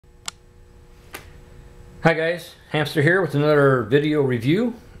Hi guys, Hamster here with another video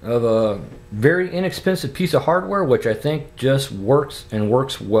review of a very inexpensive piece of hardware which I think just works and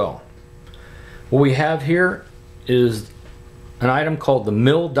works well. What we have here is an item called the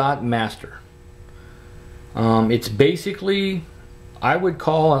Mildot Master. It's basically, I would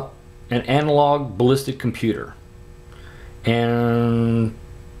call an analog ballistic computer and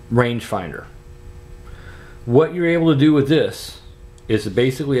rangefinder. What you're able to do with this is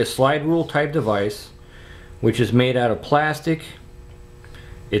basically a slide rule type device which is made out of plastic.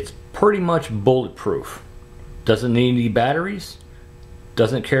 It's pretty much bulletproof. Doesn't need any batteries.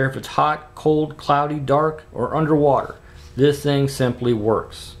 Doesn't care if it's hot, cold, cloudy, dark, or underwater. This thing simply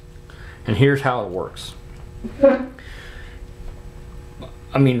works. And here's how it works. I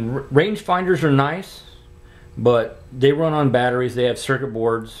mean, rangefinders are nice, but they run on batteries, they have circuit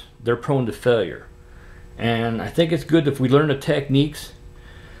boards, they're prone to failure. And I think it's good if we learn the techniques,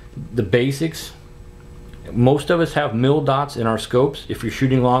 the basics. Most of us have mil dots in our scopes if you're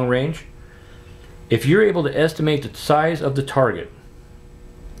shooting long range. If you're able to estimate the size of the target,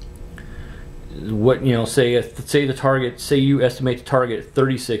 what say the target, say you estimate the target at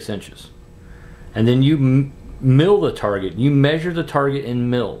 36 inches, and then you mill the target, you measure the target in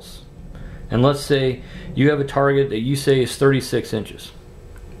mils, and let's say you have a target that you say is 36 inches.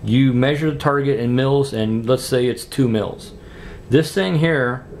 You measure the target in mils, and let's say it's 2 mils. This thing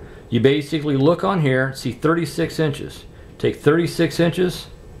here, you basically look on here, see 36 inches. Take 36 inches,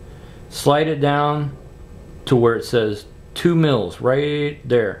 slide it down to where it says 2 mils, right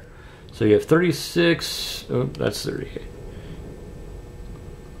there. So you have 36, oh, that's 38.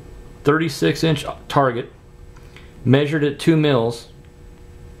 36 inch target, measured at 2 mils.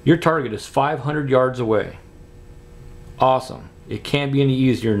 Your target is 500 yards away. Awesome. It can't be any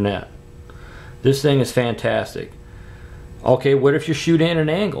easier than that. This thing is fantastic. Okay, what if you're shooting at an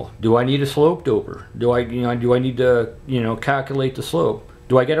angle? Do I need a slope doper? Do I need to, calculate the slope?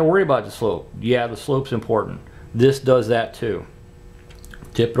 Do I got to worry about the slope? Yeah, the slope's important. This does that too.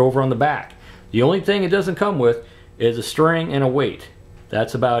 Tip it over on the back. The only thing it doesn't come with is a string and a weight.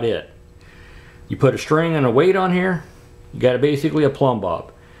 That's about it. You put a string and a weight on here, you got basically a plumb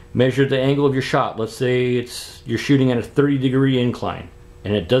bob. Measure the angle of your shot. Let's say you're shooting at a 30-degree incline,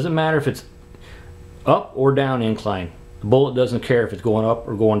 and it doesn't matter if it's up or down incline. The bullet doesn't care if it's going up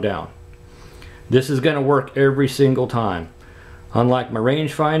or going down. This is going to work every single time. Unlike my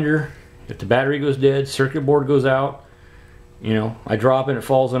rangefinder, if the battery goes dead, circuit board goes out, I drop it and it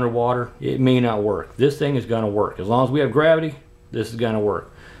falls underwater, it may not work. This thing is going to work. As long as we have gravity, this is going to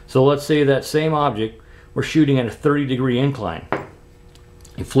work. So let's say that same object, we're shooting at a 30-degree incline.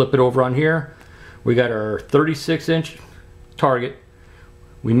 You flip it over on here, we got our 36-inch target.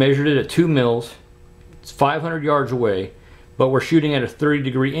 We measured it at 2 mils. It's 500 yards away, but we're shooting at a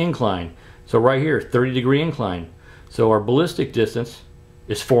 30-degree incline. So right here, 30-degree incline. So our ballistic distance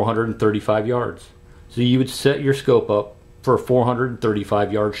is 435 yards. So you would set your scope up for a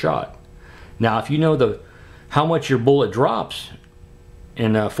 435 yard shot. Now if you know how much your bullet drops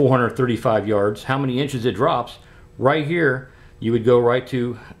in 435 yards, how many inches it drops, right here you would go right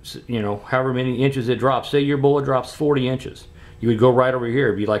to, however many inches it drops. Say your bullet drops 40 inches. You would go right over here.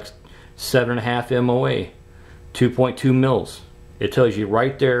 It'd be like 7.5 MOA, 2.2 mils. It tells you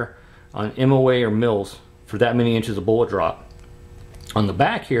right there on MOA or mils for that many inches of bullet drop. On the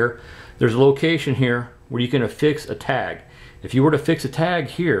back here, there's a location here where you can affix a tag. If you were to fix a tag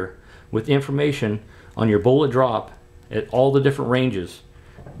here with information on your bullet drop at all the different ranges,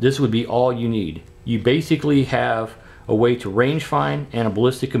 this would be all you need. You basically have a way to range find and a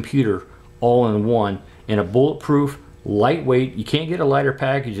ballistic computer all in one, in a bulletproof, lightweight. You can't get a lighter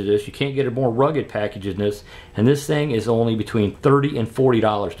package of this, you can't get a more rugged package of this, and this thing is only between $30 and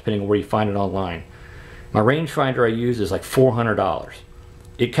 $40 depending on where you find it online. My rangefinder I use is like $400.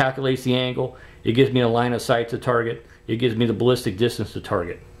 It calculates the angle, it gives me a line of sight to target, it gives me the ballistic distance to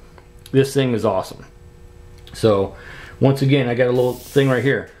target. This thing is awesome. So once again, I got a little thing right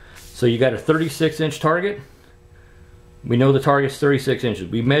here. So you got a 36-inch target. We know the target's 36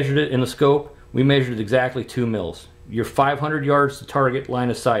 inches. We measured it in the scope. We measured it exactly 2 mils. You're 500 yards to target line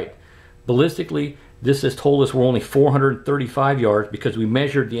of sight. Ballistically, this has told us we're only 435 yards because we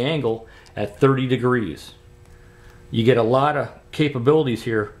measured the angle at 30 degrees. You get a lot of capabilities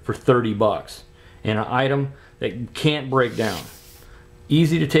here for 30 bucks and an item that can't break down.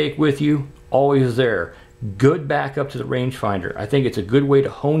 Easy to take with you, always there. Good backup to the rangefinder. I think it's a good way to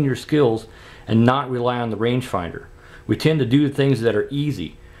hone your skills and not rely on the rangefinder. We tend to do things that are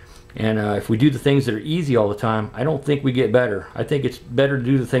easy. And if we do the things that are easy all the time, I don't think we get better. I think it's better to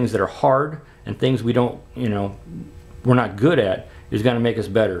do the things that are hard, and things we don't, we're not good at is going to make us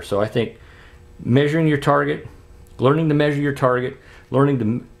better. So I think measuring your target, learning to measure your target, learning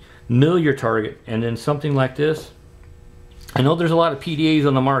to mill your target, and then something like this. I know there's a lot of PDAs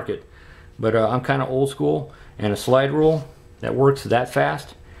on the market, but I'm kind of old school, and a slide rule that works that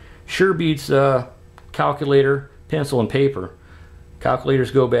fast sure beats calculator, pencil, and paper.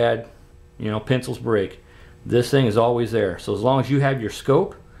 Calculators go bad, you know, pencils break. This thing is always there. So as long as you have your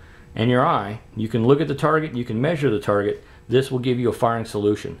scope and your eye, you can look at the target, you can measure the target. This will give you a firing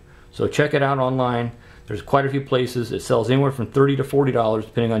solution. So check it out online. There's quite a few places. It sells anywhere from $30 to $40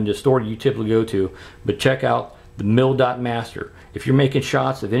 depending on the store you typically go to. But check out the Mildot Master. If you're making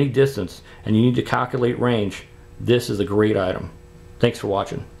shots of any distance and you need to calculate range, this is a great item. Thanks for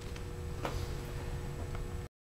watching.